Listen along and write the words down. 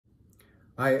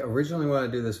I originally wanted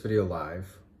to do this video live,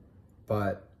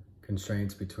 but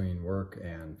constraints between work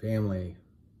and family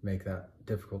make that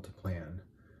difficult to plan.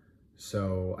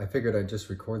 So I figured I'd just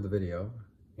record the video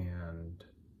and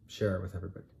share it with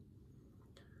everybody.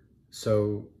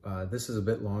 So this is a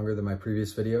bit longer than my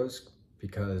previous videos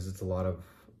because it's a lot of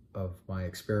my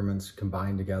experiments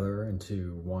combined together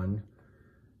into one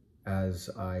as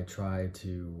I try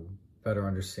to better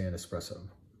understand espresso.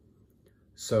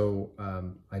 So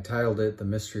I titled it The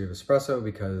Mystery of Espresso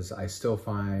because I still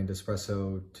find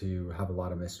espresso to have a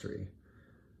lot of mystery.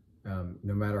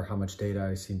 No matter how much data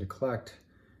I seem to collect,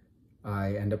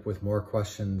 I end up with more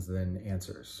questions than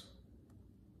answers.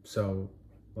 So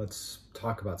let's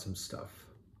talk about some stuff.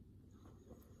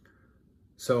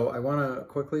 So I want to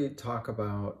quickly talk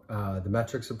about the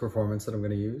metrics of performance that I'm going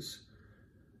to use.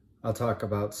 I'll talk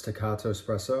about staccato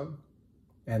espresso,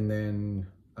 and then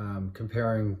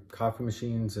comparing coffee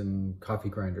machines and coffee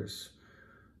grinders.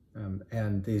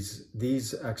 And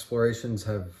these explorations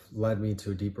have led me to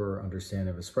a deeper understanding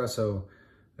of espresso,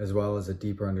 as well as a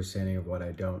deeper understanding of what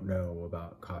I don't know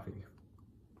about coffee.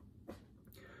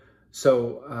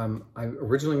 So I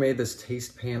originally made this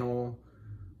taste panel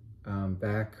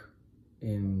back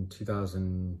in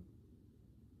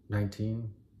 2019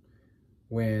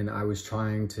 when I was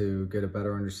trying to get a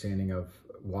better understanding of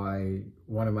why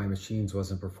one of my machines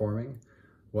wasn't performing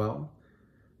well.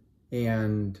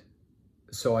 And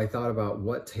so I thought about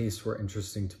what tastes were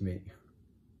interesting to me.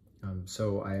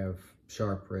 So I have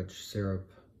sharp, rich,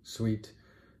 syrup, sweet,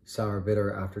 sour,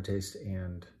 bitter, aftertaste,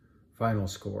 and final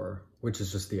score, which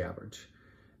is just the average.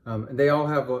 And they all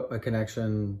have a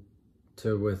connection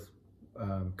with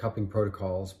cupping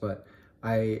protocols, but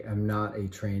I am not a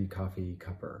trained coffee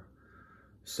cupper.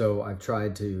 So I've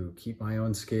tried to keep my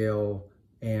own scale,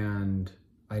 and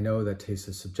I know that taste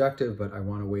is subjective, but I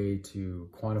want a way to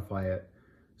quantify it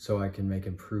so I can make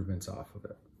improvements off of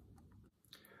it.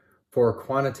 For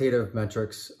quantitative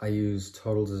metrics, I use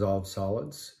total dissolved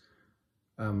solids,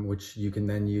 which you can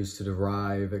then use to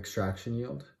derive extraction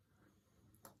yield.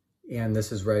 And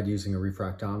this is read using a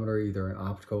refractometer, either an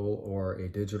optical or a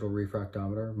digital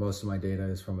refractometer. Most of my data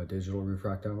is from a digital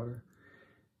refractometer.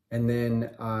 And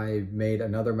then I made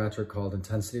another metric called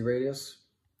intensity radius,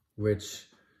 which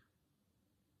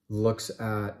looks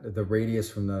at the radius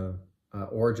from the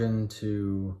origin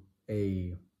to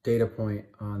a data point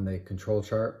on the control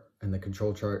chart. And the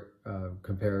control chart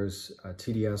compares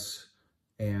TDS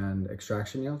and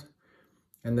extraction yield.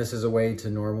 And this is a way to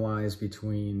normalize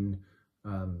between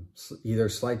either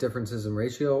slight differences in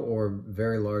ratio or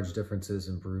very large differences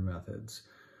in brew methods,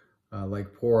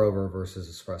 like pour over versus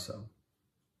espresso.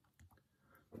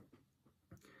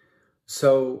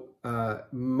 So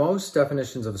most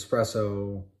definitions of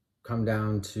espresso come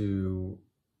down to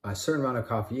a certain amount of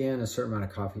coffee in, a certain amount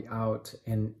of coffee out,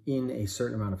 and in a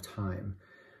certain amount of time.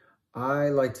 I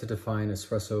like to define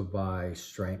espresso by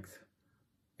strength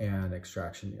and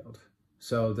extraction yield.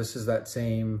 So this is that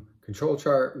same control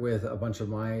chart with a bunch of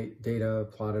my data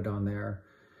plotted on there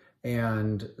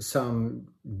and some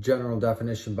general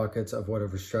definition buckets of what a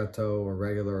ristretto or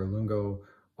regular or lungo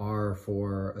are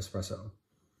for espresso.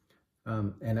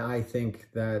 And I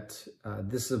think that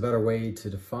this is a better way to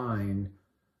define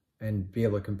and be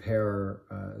able to compare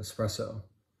espresso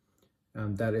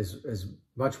that is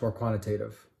much more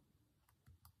quantitative.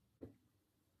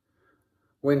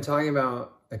 When talking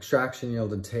about extraction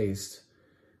yield and taste,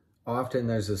 often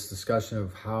there's this discussion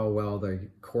of how well they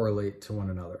correlate to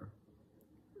one another.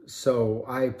 So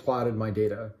I plotted my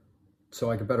data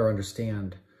so I could better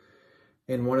understand.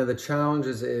 And one of the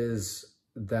challenges is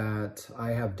that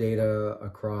I have data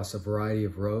across a variety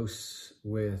of roasts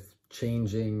with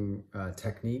changing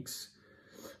techniques.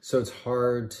 So it's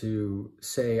hard to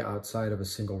say outside of a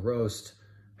single roast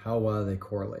how well they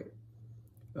correlate.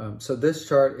 So this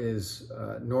chart is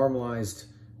normalized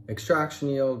extraction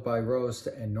yield by roast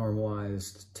and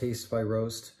normalized taste by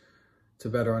roast to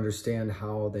better understand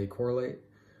how they correlate.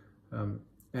 And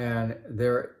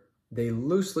they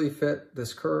loosely fit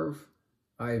this curve.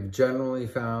 I've generally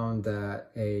found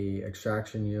that a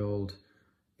extraction yield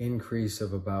increase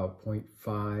of about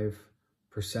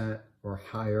 0.5% or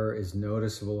higher is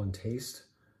noticeable in taste.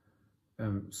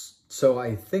 So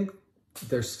I think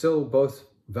they're still both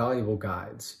valuable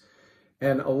guides.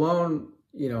 And alone,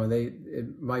 you know,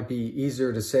 it might be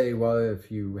easier to say, well,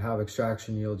 if you have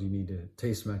extraction yield, you need a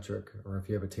taste metric, or if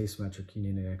you have a taste metric, you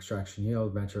need an extraction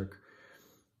yield metric.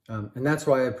 And that's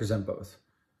why I present both,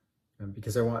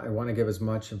 because I want to give as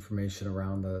much information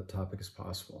around the topic as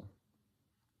possible.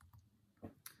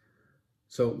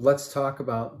 So let's talk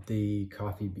about the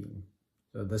coffee bean.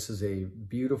 So this is a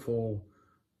beautiful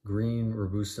green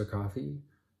Robusta coffee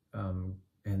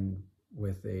and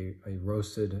with a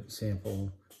roasted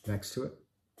sample next to it.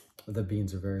 The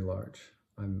beans are very large.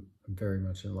 I'm very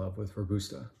much in love with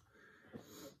Robusta.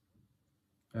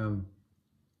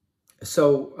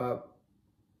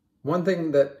 One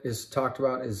thing that is talked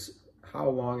about is how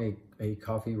long a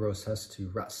coffee roast has to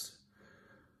rest.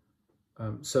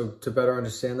 So to better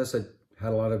understand this, I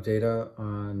had a lot of data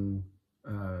on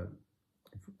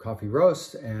coffee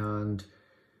roast, and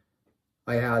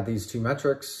I had these two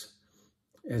metrics,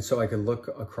 and so I could look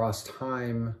across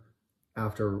time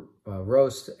after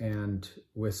roast, and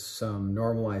with some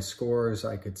normalized scores,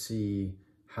 I could see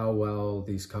how well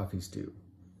these coffees do.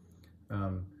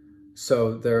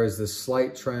 So there is this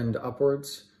slight trend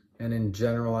upwards, and in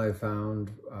general, I've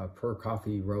found per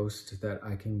coffee roast that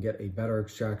I can get a better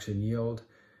extraction yield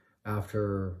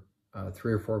after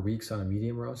 3 or 4 weeks on a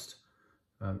medium roast.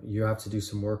 You have to do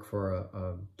some work for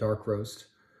a dark roast,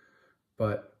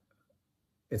 but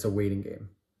it's a waiting game.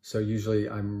 So usually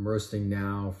I'm roasting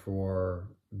now for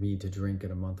me to drink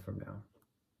in a month from now.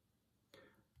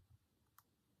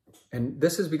 And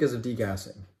this is because of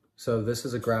degassing. So this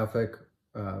is a graphic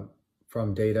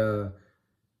from data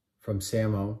from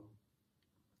Samo,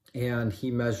 and he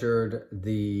measured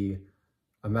the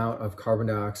amount of carbon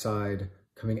dioxide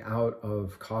coming out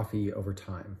of coffee over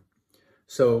time.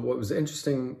 So what was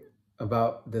interesting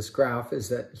about this graph is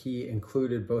that he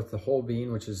included both the whole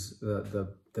bean, which is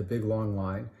the big long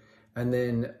line, and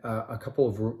then a couple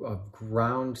of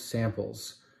ground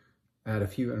samples at a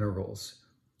few intervals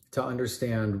to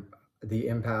understand the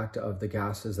impact of the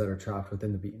gases that are trapped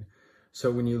within the bean. So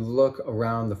when you look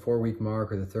around the 4-week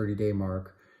mark or the 30-day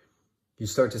mark, you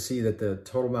start to see that the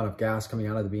total amount of gas coming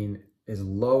out of the bean is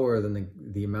lower than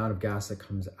the amount of gas that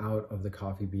comes out of the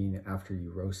coffee bean after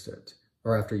you roast it,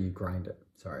 or after you grind it,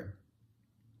 sorry.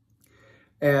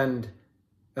 And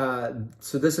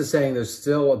so this is saying there's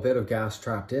still a bit of gas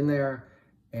trapped in there,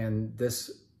 and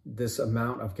this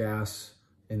amount of gas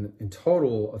in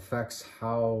total affects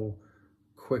how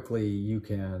quickly you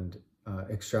can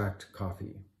extract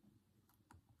coffee.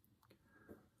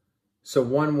 So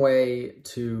one way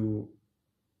to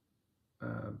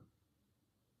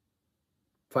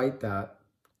fight that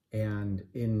and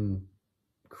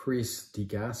increase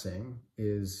degassing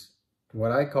is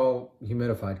what I call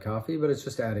humidified coffee, but it's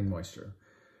just adding moisture.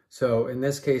 So in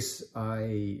this case,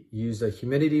 I used a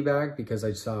humidity bag because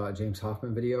I saw a James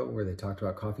Hoffmann video where they talked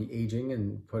about coffee aging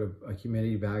and put a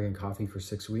humidity bag in coffee for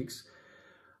 6 weeks.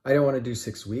 I didn't want to do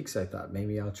 6 weeks. I thought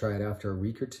maybe I'll try it after a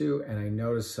week or two, and I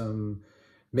noticed some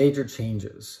major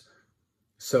changes.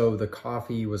 So the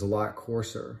coffee was a lot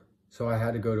coarser. So I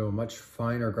had to go to a much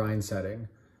finer grind setting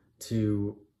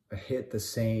to hit the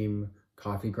same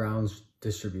coffee grounds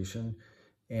distribution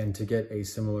and to get a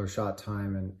similar shot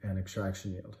time and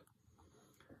extraction yield.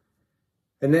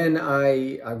 And then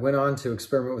I went on to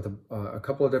experiment with a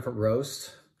couple of different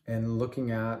roasts and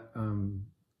looking at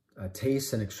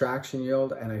taste and extraction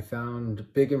yield, and I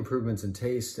found big improvements in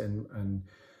taste and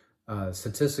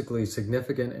statistically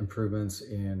significant improvements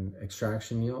in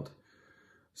extraction yield.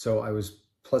 So I was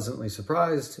pleasantly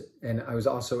surprised, and I was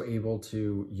also able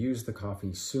to use the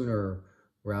coffee sooner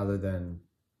rather than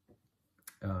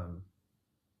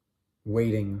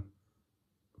waiting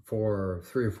for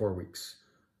 3 or 4 weeks.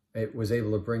 It was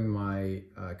able to bring my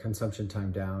consumption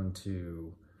time down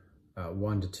to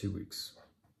 1 to 2 weeks.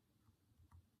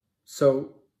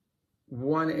 So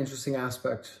one interesting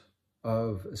aspect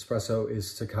of espresso is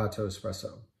staccato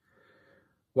espresso.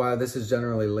 While this is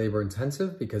generally labor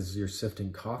intensive because you're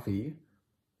sifting coffee,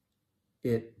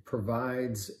 it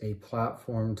provides a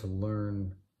platform to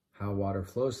learn how water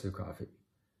flows through coffee.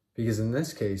 Because in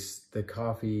this case, the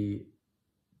coffee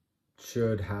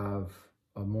should have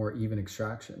a more even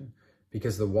extraction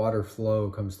because the water flow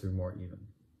comes through more even.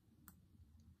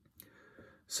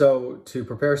 So to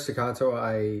prepare staccato,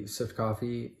 I sift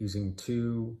coffee using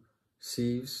 2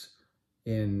 sieves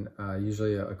in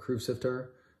usually a crew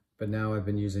sifter, but now I've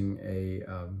been using a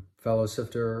fellow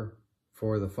sifter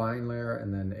for the fine layer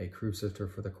and then a crew sifter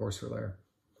for the coarser layer.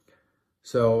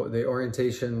 So the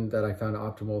orientation that I found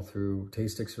optimal through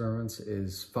taste experiments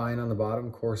is fine on the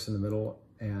bottom, coarse in the middle,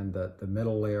 and the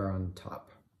middle layer on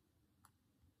top.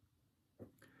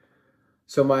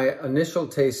 So my initial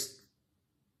taste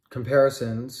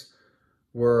comparisons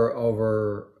were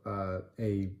over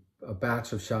a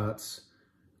batch of shots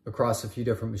across a few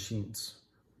different machines.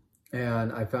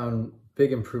 And I found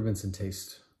big improvements in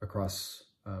taste across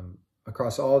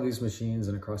all of these machines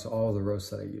and across all of the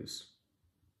roasts that I use.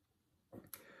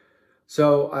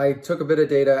 So I took a bit of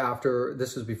data after,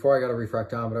 this was before I got a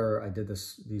refractometer. I did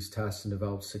these tests and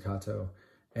developed staccato.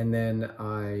 And then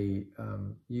I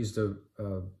used a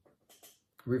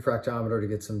refractometer to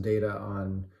get some data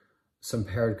on some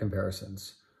paired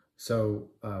comparisons. So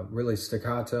really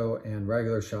staccato and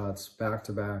regular shots back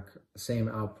to back, same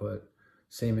output,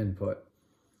 same input.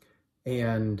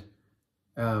 And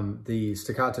the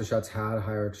staccato shots had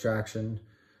higher extraction.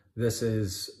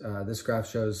 This graph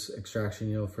shows extraction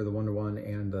yield for the 1-to-1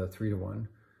 and the 3-to-1.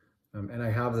 And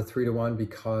I have the 3-to-1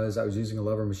 because I was using a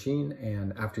lever machine,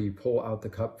 and after you pull out the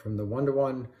cup from the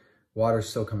 1-to-1, water's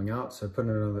still coming out. So I put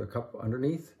another cup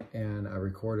underneath and I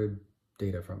recorded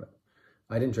data from it.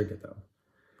 I didn't drink it though.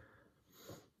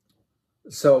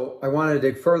 So I wanted to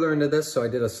dig further into this, so I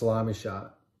did a salami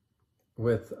shot.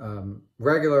 With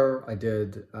regular, I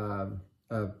did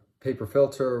a paper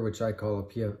filter, which I call a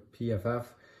PFF.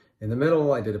 In the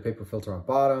middle, I did a paper filter on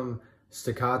bottom,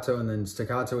 staccato, and then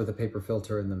staccato with a paper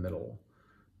filter in the middle.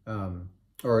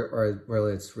 Or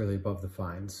really, it's really above the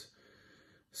fines.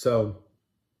 So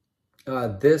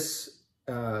this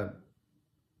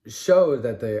showed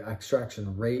that the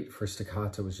extraction rate for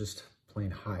staccato was just plain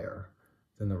higher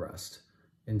than the rest.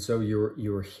 And so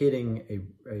you were hitting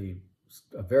a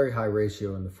very high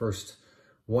ratio in the first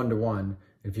 1-to-1.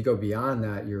 If you go beyond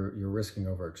that, you're risking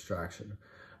over extraction.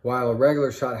 While a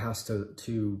regular shot has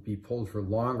to be pulled for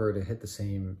longer to hit the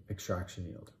same extraction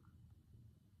yield.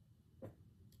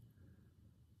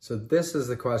 So this is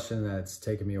the question that's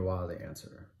taken me a while to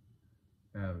answer.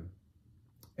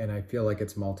 And I feel like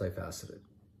it's multifaceted.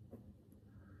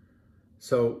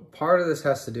 So part of this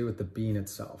has to do with the bean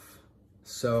itself.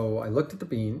 So I looked at the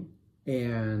bean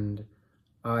and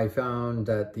I found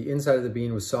that the inside of the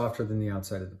bean was softer than the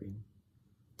outside of the bean.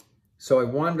 So I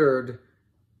wondered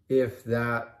if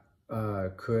that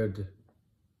could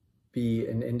be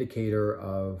an indicator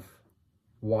of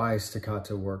why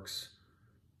staccato works,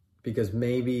 because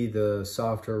maybe the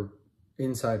softer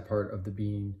inside part of the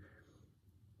bean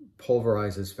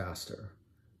pulverizes faster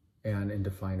and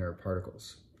into finer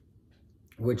particles,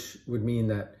 which would mean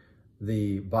that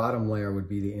the bottom layer would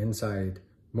be the inside,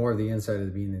 more of the inside of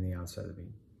the bean than the outside of the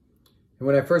bean. And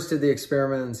when I first did the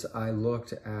experiments, I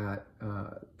looked at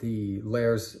the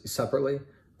layers separately.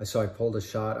 So I pulled a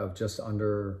shot of just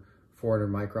under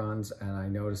 400 microns, and I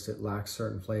noticed it lacked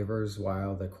certain flavors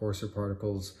while the coarser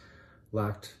particles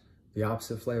lacked the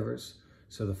opposite flavors.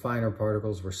 So the finer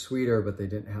particles were sweeter, but they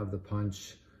didn't have the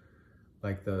punch,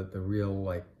 like the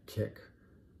real kick,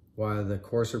 while the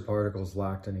coarser particles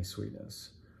lacked any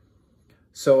sweetness.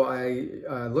 So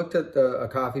I looked at a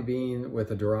coffee bean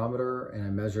with a durometer and I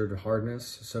measured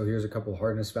hardness. So here's a couple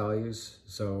hardness values.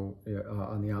 So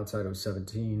on the outside it was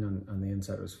 17, on the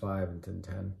inside it was 5, and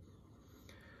then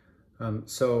 10.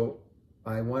 So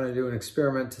I want to do an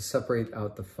experiment to separate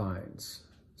out the fines.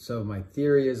 So my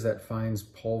theory is that fines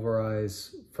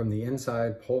pulverize from the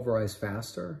inside, pulverize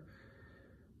faster.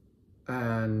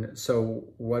 And so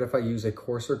what if I use a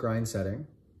coarser grind setting?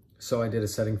 So I did a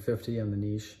setting 50 on the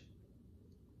niche.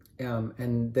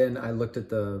 And then I looked at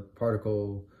the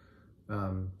particle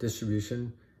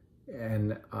distribution,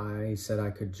 and I said I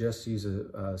could just use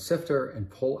a sifter and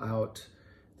pull out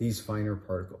these finer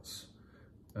particles.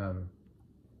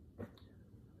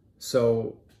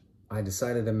 So I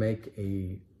decided to make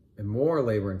a more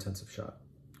labor-intensive shot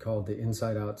called the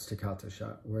inside-out staccato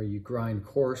shot, where you grind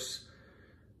coarse,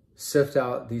 sift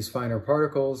out these finer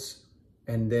particles,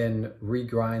 and then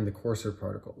regrind the coarser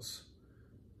particles.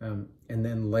 And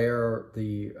then layer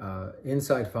the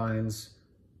inside fines,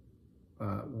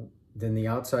 then the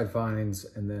outside fines,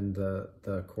 and then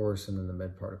the coarse, and then the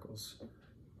mid particles.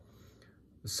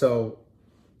 So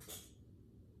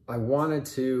I wanted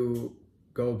to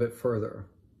go a bit further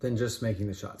than just making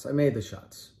the shots. I made the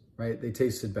shots, right? They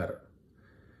tasted better.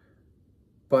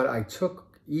 But I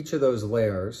took each of those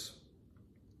layers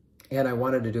and I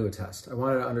wanted to do a test. I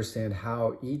wanted to understand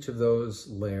how each of those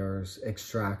layers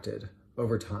extracted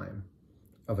over time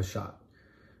of a shot.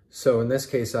 So in this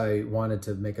case, I wanted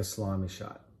to make a salami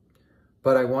shot,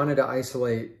 but I wanted to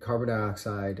isolate carbon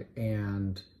dioxide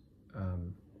and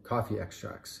coffee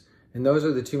extracts. And those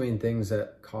are the two main things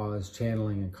that cause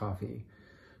channeling in coffee.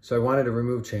 So I wanted to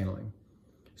remove channeling.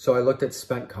 So I looked at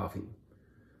spent coffee.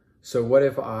 So what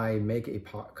if I make a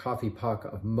coffee puck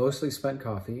of mostly spent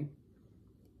coffee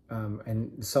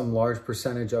and some large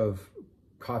percentage of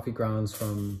coffee grounds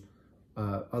from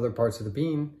other parts of the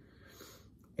bean,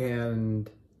 and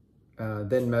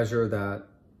then measure that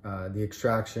the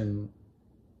extraction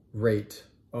rate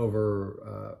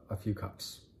over a few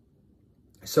cups.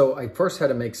 So I first had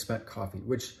to make spent coffee,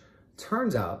 which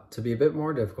turns out to be a bit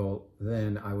more difficult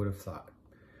than I would have thought.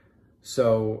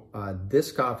 So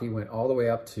this coffee went all the way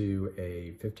up to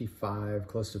a 55,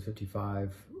 close to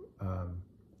 55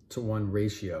 to 1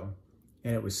 ratio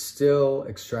and it was still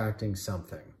extracting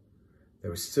something.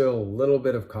 There was still a little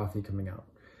bit of coffee coming out.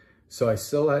 So I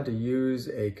still had to use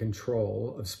a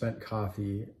control of spent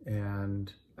coffee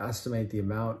and estimate the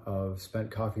amount of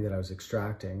spent coffee that I was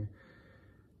extracting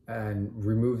and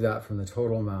remove that from the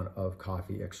total amount of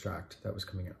coffee extract that was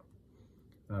coming out.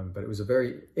 But it was a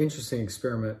very interesting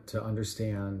experiment to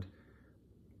understand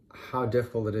how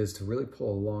difficult it is to really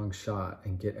pull a long shot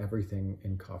and get everything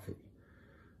in coffee.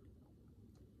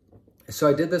 So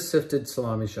I did this sifted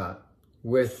salami shot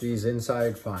with these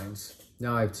inside fines.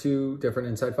 Now I have two different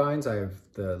inside fines. I have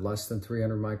the less than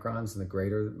 300 microns and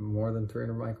the more than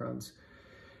 300 microns.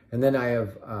 And then I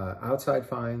have outside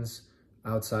fines,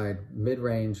 outside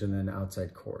mid-range, and then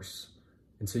outside coarse.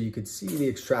 And so you could see the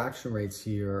extraction rates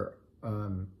here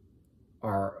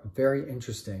are very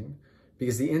interesting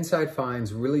because the inside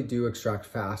fines really do extract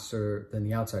faster than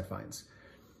the outside fines.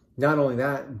 Not only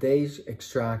that, they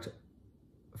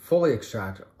fully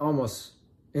extract almost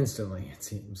instantly, it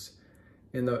seems.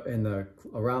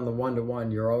 Around the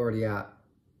 1-to-1, you're already at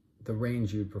the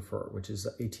range you'd prefer, which is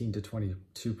 18 to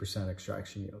 22%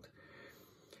 extraction yield.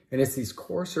 And it's these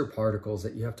coarser particles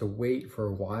that you have to wait for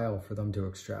a while for them to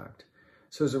extract.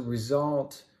 So as a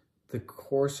result, the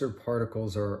coarser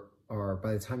particles are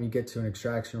by the time you get to an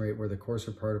extraction rate where the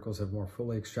coarser particles have more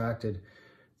fully extracted,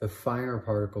 the finer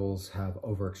particles have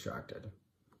over extracted.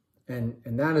 And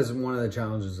that is one of the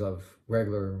challenges of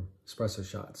regular espresso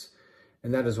shots.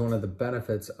 And that is one of the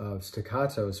benefits of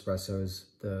staccato espresso is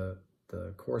the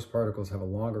coarse particles have a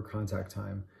longer contact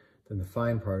time than the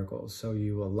fine particles. So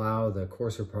you allow the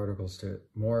coarser particles to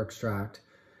more extract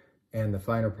and the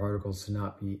finer particles to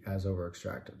not be as over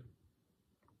extracted.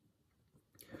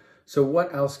 So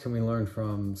what else can we learn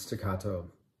from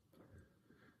staccato?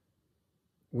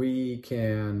 We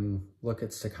can look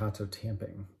at staccato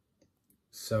tamping.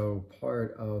 So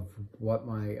part of what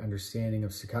my understanding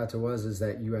of staccato was is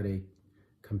that you had a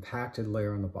compacted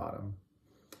layer on the bottom.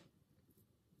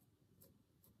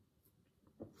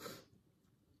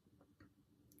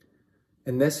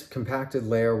 And this compacted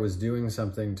layer was doing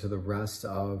something to the rest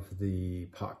of the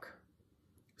puck.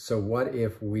 So what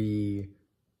if we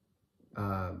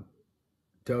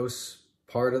dose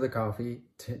part of the coffee,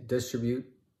 distribute,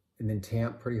 and then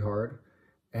tamp pretty hard,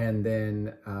 and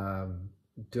then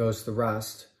dose the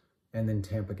rest, and then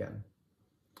tamp again.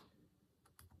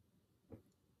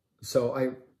 So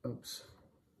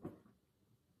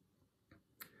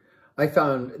I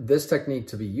found this technique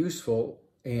to be useful,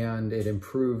 and it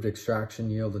improved extraction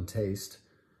yield and taste.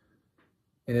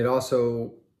 And it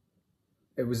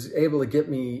was able to get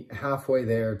me halfway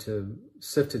there to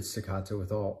sifted staccato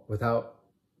without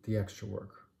the extra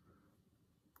work.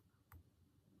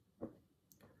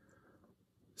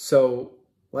 So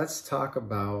let's talk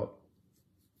about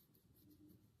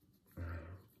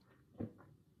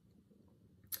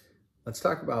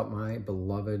my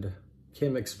beloved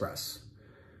Kim Express.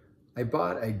 I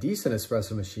bought a decent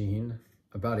espresso machine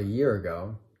about a year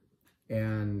ago,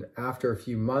 and after a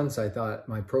few months, I thought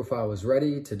my profile was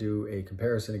ready to do a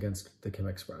comparison against the Kim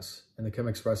Express. And the Kim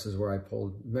Express is where I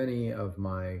pulled many of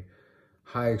my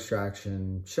high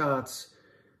extraction shots,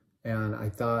 and I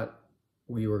thought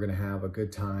we were going to have a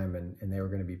good time and they were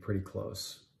going to be pretty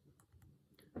close.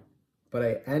 But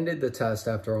I ended the test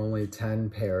after only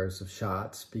 10 pairs of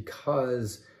shots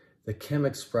because the Kim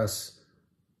Express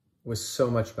was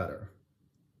so much better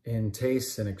in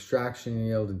taste and extraction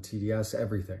yield and TDS,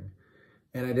 everything.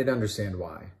 And I didn't understand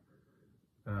why.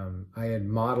 I had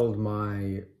modeled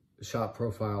my shot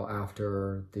profile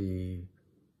after the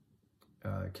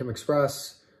Kim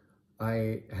Express.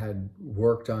 I had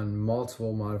worked on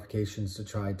multiple modifications to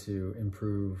try to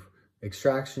improve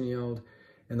extraction yield.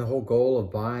 And the whole goal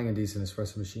of buying a decent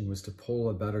espresso machine was to pull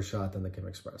a better shot than the Kim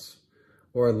Express,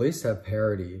 or at least have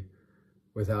parity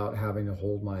without having to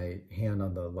hold my hand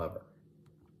on the lever.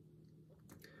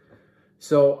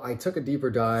 So I took a deeper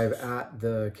dive at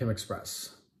the Kim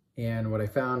Express. And what I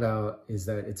found out is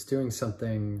that it's doing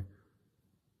something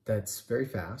that's very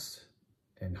fast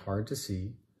and hard to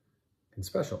see and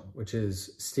special, which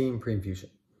is steam pre-infusion.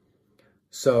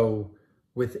 So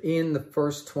within the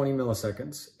first 20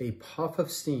 milliseconds, a puff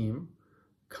of steam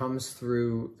comes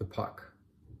through the puck.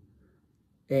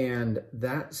 And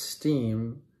that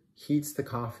steam heats the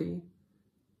coffee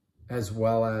as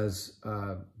well as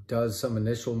does some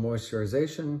initial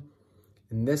moisturization.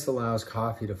 And this allows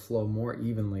coffee to flow more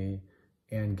evenly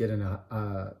and get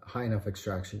a high enough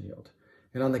extraction yield.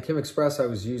 And on the Kim Express, I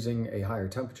was using a higher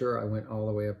temperature. I went all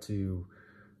the way up to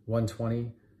 120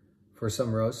 for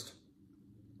some roast,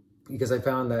 because I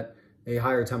found that a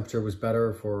higher temperature was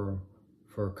better for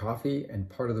for coffee, and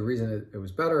part of the reason it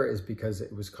was better is because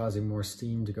it was causing more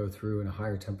steam to go through in a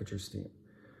higher temperature steam,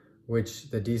 which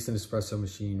the decent espresso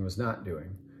machine was not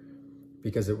doing,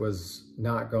 because it was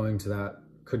not going to that,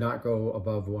 could not go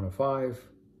above 105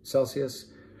 Celsius,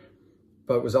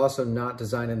 but was also not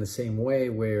designed in the same way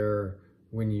where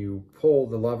when you pull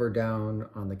the lever down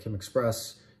on the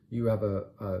Express, you have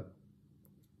a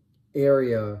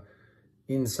area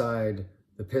inside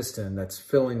the piston that's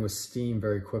filling with steam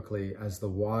very quickly as the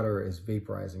water is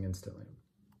vaporizing instantly.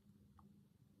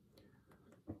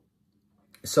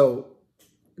 So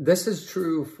this is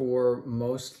true for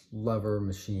most lever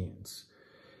machines.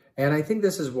 And I think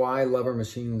this is why lever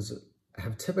machines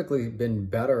have typically been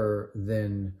better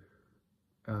than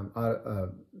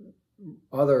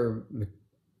other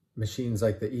machines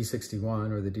like the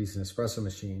E61 or the decent espresso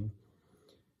machine.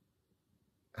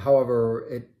 However,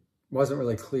 it wasn't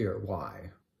really clear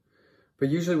why. But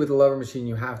usually with the lever machine,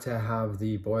 you have to have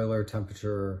the boiler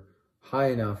temperature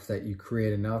high enough that you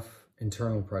create enough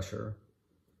internal pressure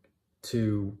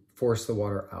to force the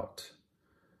water out.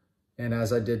 And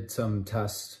as I did some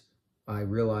tests, I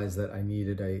realized that I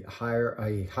needed a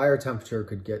higher temperature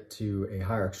could get to a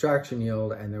higher extraction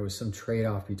yield, and there was some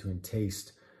trade-off between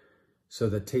taste. So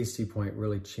the tasty point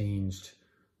really changed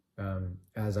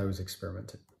as I was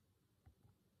experimenting.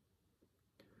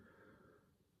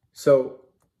 So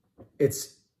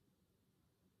it's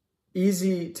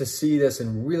easy to see this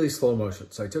in really slow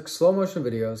motion. So I took slow motion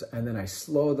videos and then I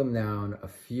slowed them down a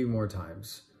few more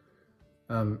times.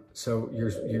 So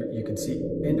you can see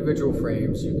individual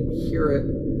frames, you can hear it,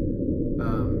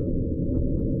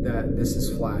 that this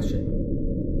is flashing.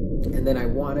 And then I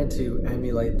wanted to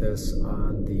emulate this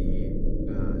on the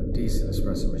decent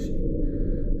espresso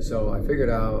machine. So I figured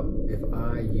out if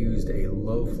I used a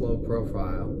low flow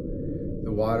profile,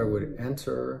 the water would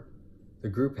enter the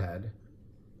group head,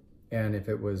 and if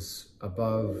it was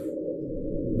above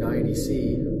 90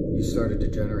 C, you started to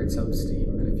generate some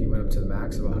steam, and if you went up to the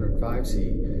max of 105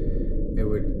 C, it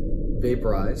would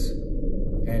vaporize,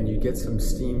 and you get some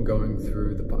steam going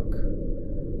through the puck.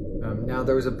 Now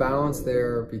there was a balance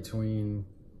there between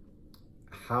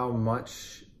how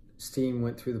much steam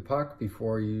went through the puck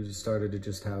before you started to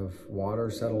just have water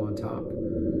settle on top,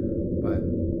 but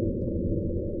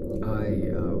I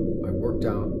worked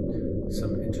out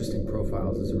some interesting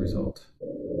profiles as a result.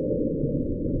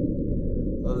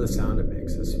 Love the sound it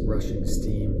makes, this rushing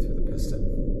steam through the piston.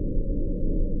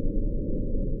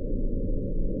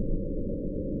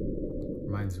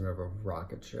 Reminds me of a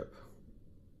rocket ship.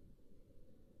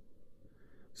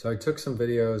 So I took some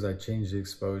videos, I changed the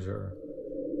exposure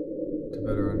to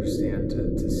better understand,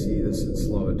 to see this and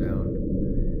slow it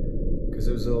down, because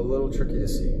it was a little tricky to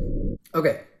see.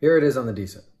 Okay, here it is on the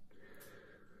decent.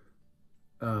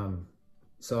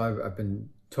 So I've been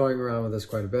toying around with this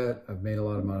quite a bit. I've made a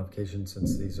lot of modifications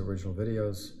since these original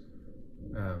videos,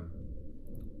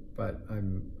 but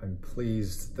I'm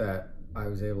pleased that I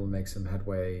was able to make some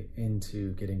headway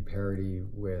into getting parity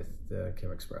with the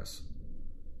Express.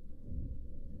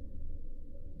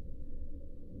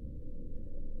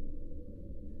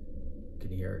 You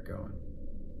can hear it going.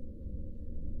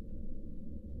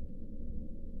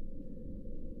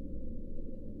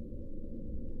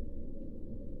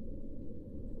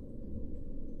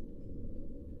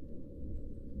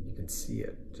 You can see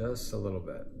it just a little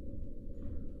bit.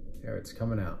 There, it's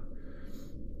coming out.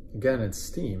 Again, it's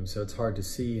steam, so it's hard to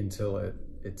see until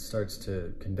it starts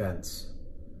to condense.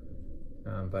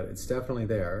 But it's definitely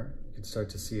there. You can start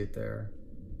to see it there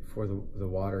before the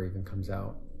water even comes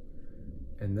out.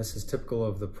 And this is typical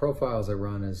of the profiles I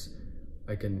run, is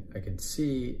I can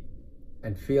see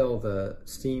and feel the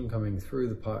steam coming through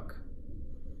the puck.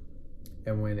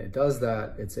 And when it does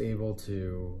that, it's able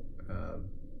to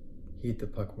heat the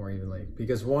puck more evenly.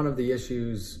 Because one of the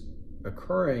issues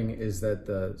occurring is that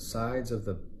the sides of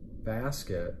the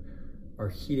basket are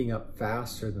heating up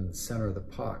faster than the center of the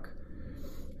puck,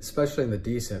 especially in the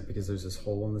decent, because there's this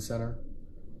hole in the center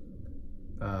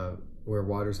where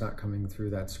water's not coming through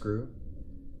that screw.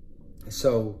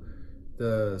 So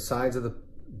the sides of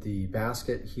the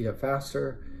basket heat up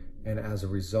faster, and as a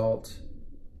result,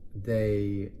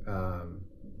 they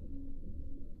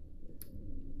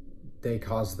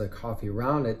cause the coffee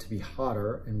around it to be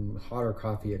hotter, and hotter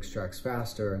coffee extracts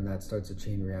faster, and that starts a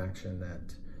chain reaction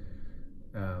that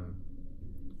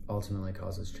ultimately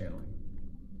causes channeling.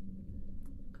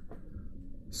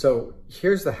 So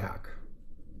here's the hack.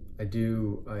 I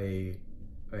do a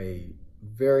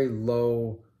very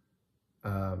low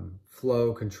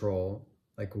flow control,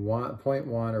 like 0.1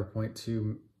 or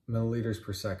 0.2 milliliters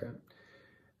per second.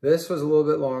 This was a little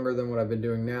bit longer than what I've been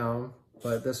doing now,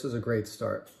 but this was a great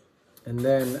start. And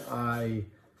then I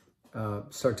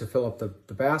start to fill up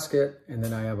the basket, and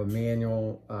then I have a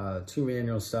manual, 2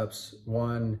 manual steps,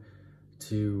 one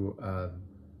to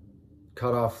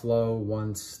cut off flow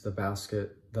once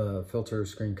the filter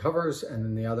screen covers, and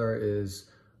then the other is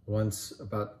once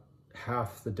about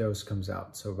half the dose comes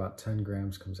out, so about 10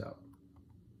 grams comes out.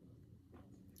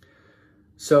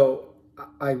 So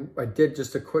I did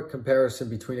just a quick comparison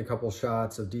between a couple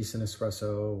shots of decent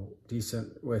espresso,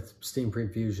 decent with steam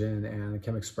pre-infusion and a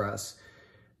Chem Express.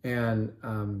 And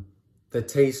the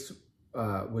taste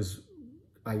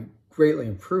I greatly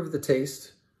improved the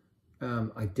taste.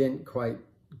 I didn't quite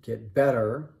get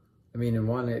better. I mean, in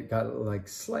one it got like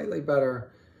slightly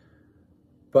better,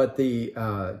 but the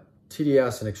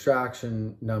TDS and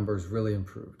extraction numbers really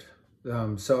improved.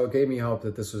 So it gave me hope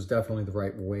that this was definitely the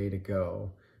right way to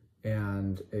go.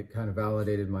 And it kind of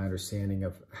validated my understanding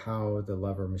of how the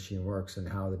lever machine works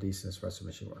and how the decent espresso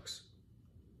machine works.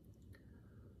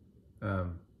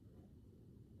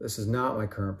 This is not my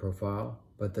current profile,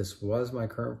 but this was my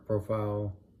current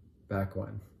profile back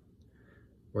when,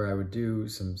 where I would do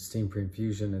some steam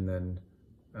pre-infusion and then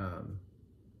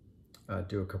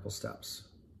do a couple steps.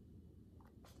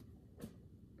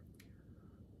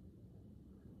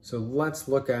 So let's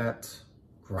look at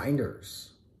grinders.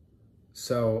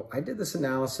 So I did this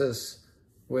analysis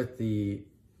with the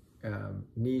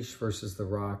niche versus the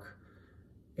rock.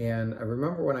 And I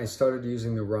remember when I started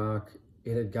using the rock,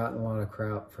 it had gotten a lot of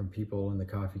crap from people in the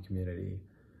coffee community.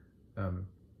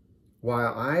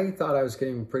 While I thought I was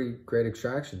getting pretty great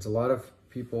extractions, a lot of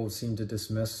people seemed to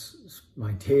dismiss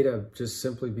my data just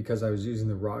simply because I was using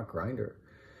the rock grinder.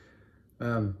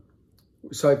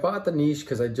 So I bought the niche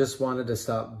because I just wanted to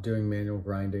stop doing manual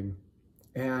grinding.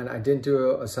 And I didn't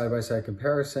do a side-by-side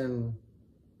comparison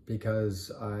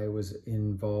because I was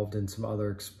involved in some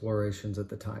other explorations at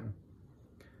the time.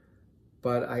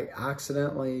 But I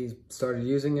accidentally started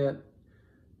using it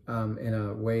in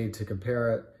a way to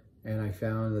compare it, and I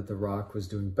found that the rock was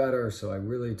doing better, so I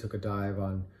really took a dive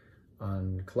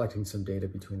on collecting some data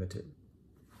between the two.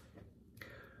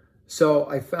 So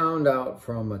I found out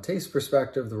from a taste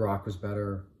perspective, the rock was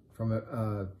better. From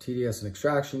a TDS and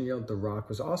extraction yield, the rock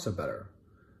was also better,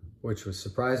 which was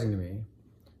surprising to me.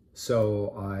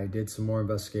 So I did some more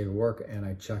investigative work and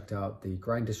I checked out the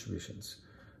grind distributions.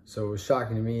 So what was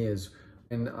shocking to me is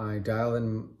when I dialed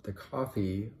in the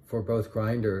coffee for both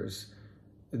grinders,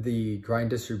 the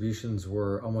grind distributions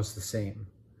were almost the same.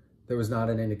 There was not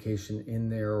an indication in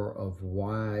there of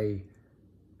why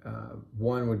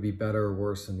one would be better or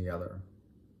worse than the other.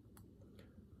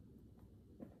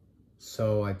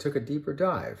 So I took a deeper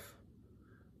dive.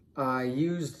 I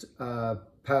used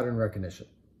pattern recognition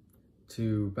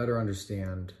to better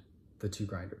understand the two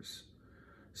grinders.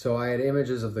 So I had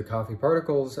images of the coffee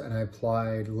particles and I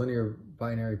applied linear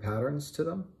binary patterns to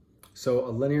them. So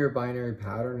a linear binary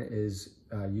pattern is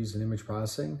used in image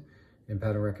processing in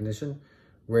pattern recognition,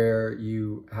 where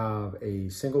you have a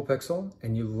single pixel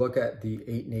and you look at the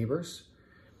 8 neighbors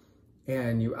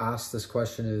and you ask this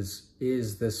question,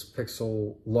 is this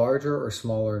pixel larger or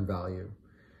smaller in value?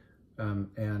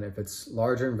 And if it's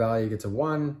larger in value, it gets a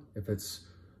 1. If it's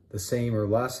the same or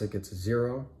less, it gets a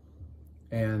 0.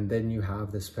 And then you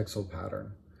have this pixel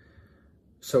pattern.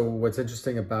 So what's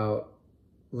interesting about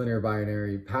linear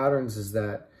binary patterns is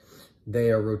that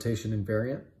they are rotation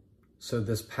invariant. So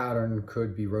this pattern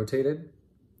could be rotated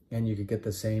and you could get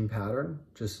the same pattern,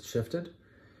 just shifted.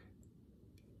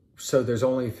 So there's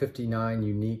only 59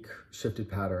 unique shifted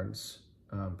patterns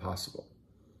possible.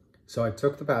 So I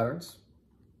took the patterns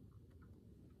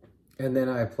and then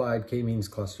I applied k-means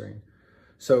clustering.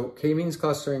 So k-means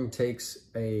clustering takes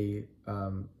a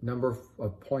number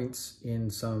of points in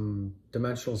some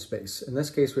dimensional space. In this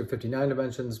case, we have 59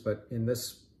 dimensions, but in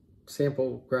this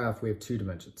sample graph, we have 2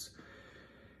 dimensions.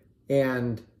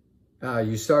 And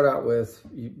you start out with,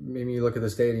 maybe you look at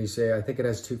this data and you say, I think it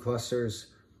has 2 clusters.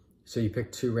 So you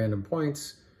pick 2 random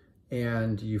points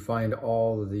and you find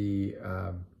all the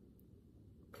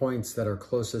points that are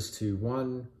closest to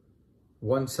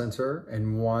one center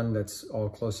and one that's all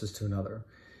closest to another.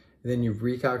 And then you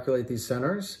recalculate these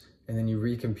centers and then you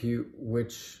recompute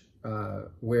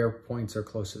where points are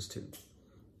closest to.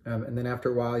 And then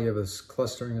after a while, you have this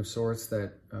clustering of sorts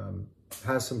that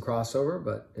has some crossover,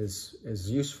 but is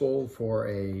useful for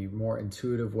a more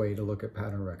intuitive way to look at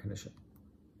pattern recognition.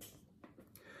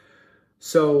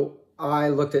 So I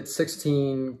looked at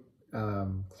 16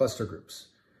 cluster groups.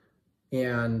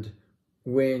 And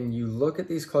when you look at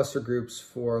these cluster groups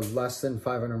for less than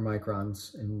 500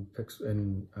 microns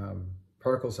in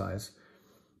particle size,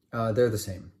 they're the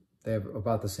same. They have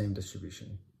about the same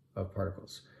distribution of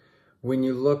particles. When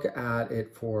you look at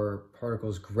it for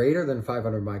particles greater than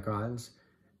 500 microns,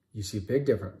 you see a big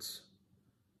difference.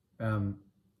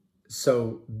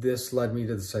 So this led me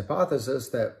to this hypothesis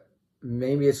that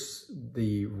maybe it's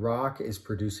the rock is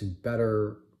producing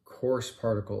better coarse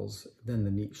particles than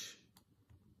the niche.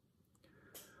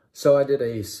 So I did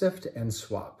a sift and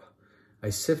swap. I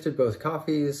sifted both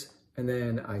coffees, and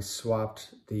then I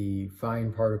swapped the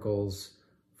fine particles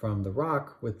from the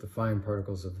rock with the fine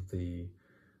particles of the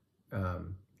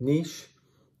niche,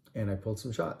 and I pulled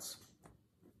some shots.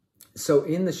 So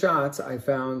in the shots, I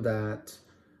found that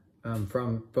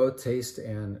from both taste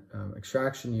and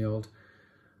extraction yield,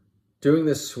 doing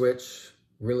this switch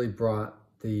really brought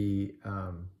the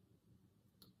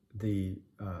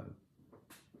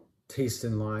taste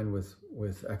in line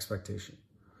with expectation.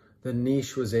 The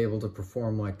niche was able to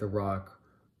perform like the rock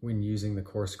when using the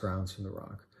coarse grounds from the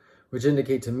rock, which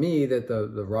indicate to me that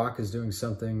the rock is doing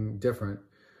something different,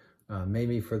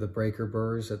 maybe for the breaker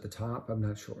burrs at the top, I'm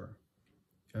not sure.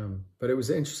 But it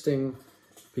was interesting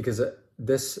because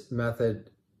this method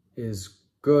is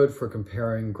good for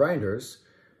comparing grinders,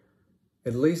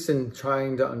 at least in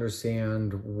trying to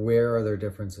understand where their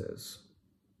difference is.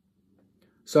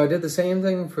 So I did the same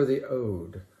thing for the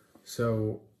ode.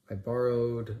 So I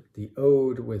borrowed the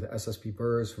ode with SSP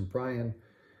burrs from Brian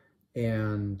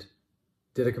and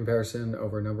did a comparison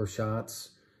over a number of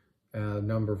shots, a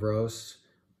number of roasts,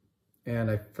 and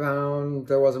I found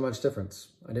there wasn't much difference.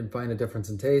 I didn't find a difference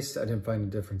in taste. I didn't find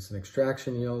a difference in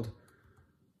extraction yield.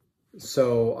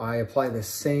 So I applied the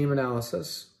same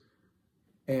analysis,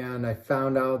 and I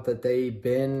found out that they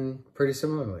bin pretty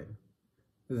similarly.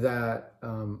 That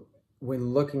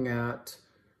when looking at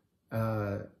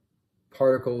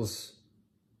particles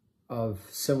of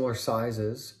similar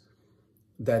sizes,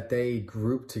 that they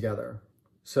group together.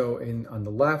 So on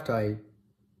the left, I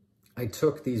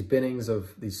took these binnings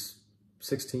of these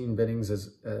 16 binnings as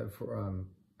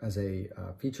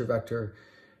a feature vector,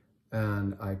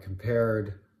 and I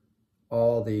compared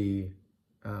all the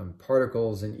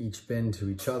particles in each bin to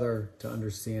each other to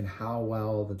understand how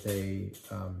well that they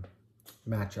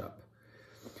match up.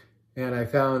 And I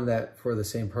found that for the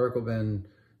same particle bin,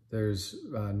 there's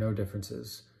no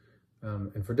differences.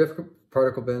 And for different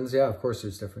particle bins, yeah, of course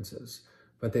there's differences,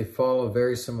 but they follow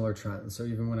very similar trends. So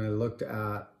even when I looked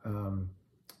at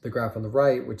the graph on the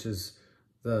right, which is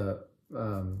the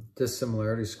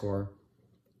dissimilarity score,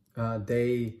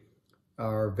 they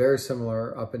are very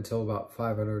similar up until about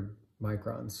 500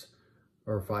 microns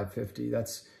or 550.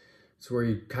 That's where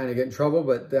you kind of get in trouble,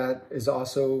 but that is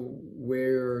also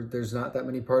where there's not that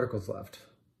many particles left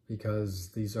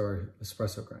because these are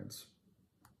espresso grinds.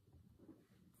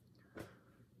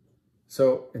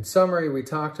 So in summary, we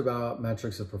talked about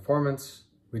metrics of performance.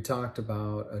 We talked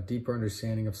about a deeper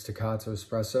understanding of staccato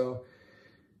espresso.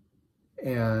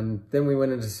 And then we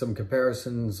went into some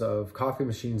comparisons of coffee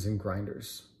machines and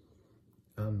grinders.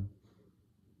 And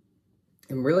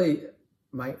really,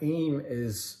 my aim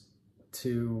is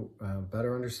to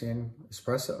better understand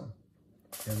espresso.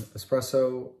 And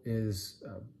espresso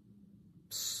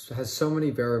has so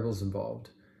many variables involved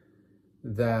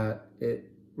that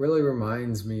it really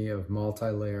reminds me of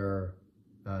multi-layer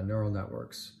neural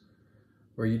networks,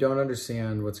 where you don't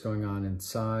understand what's going on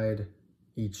inside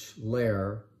each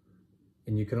layer,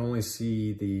 and you can only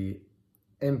see the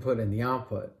input and the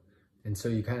output. And so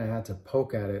you kind of have to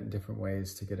poke at it in different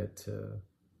ways to get it to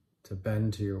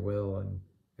bend to your will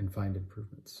and find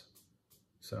improvements.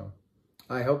 So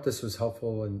I hope this was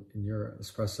helpful in your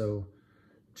espresso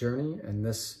journey. And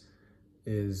this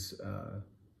is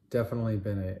definitely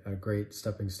been a great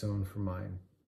stepping stone for mine.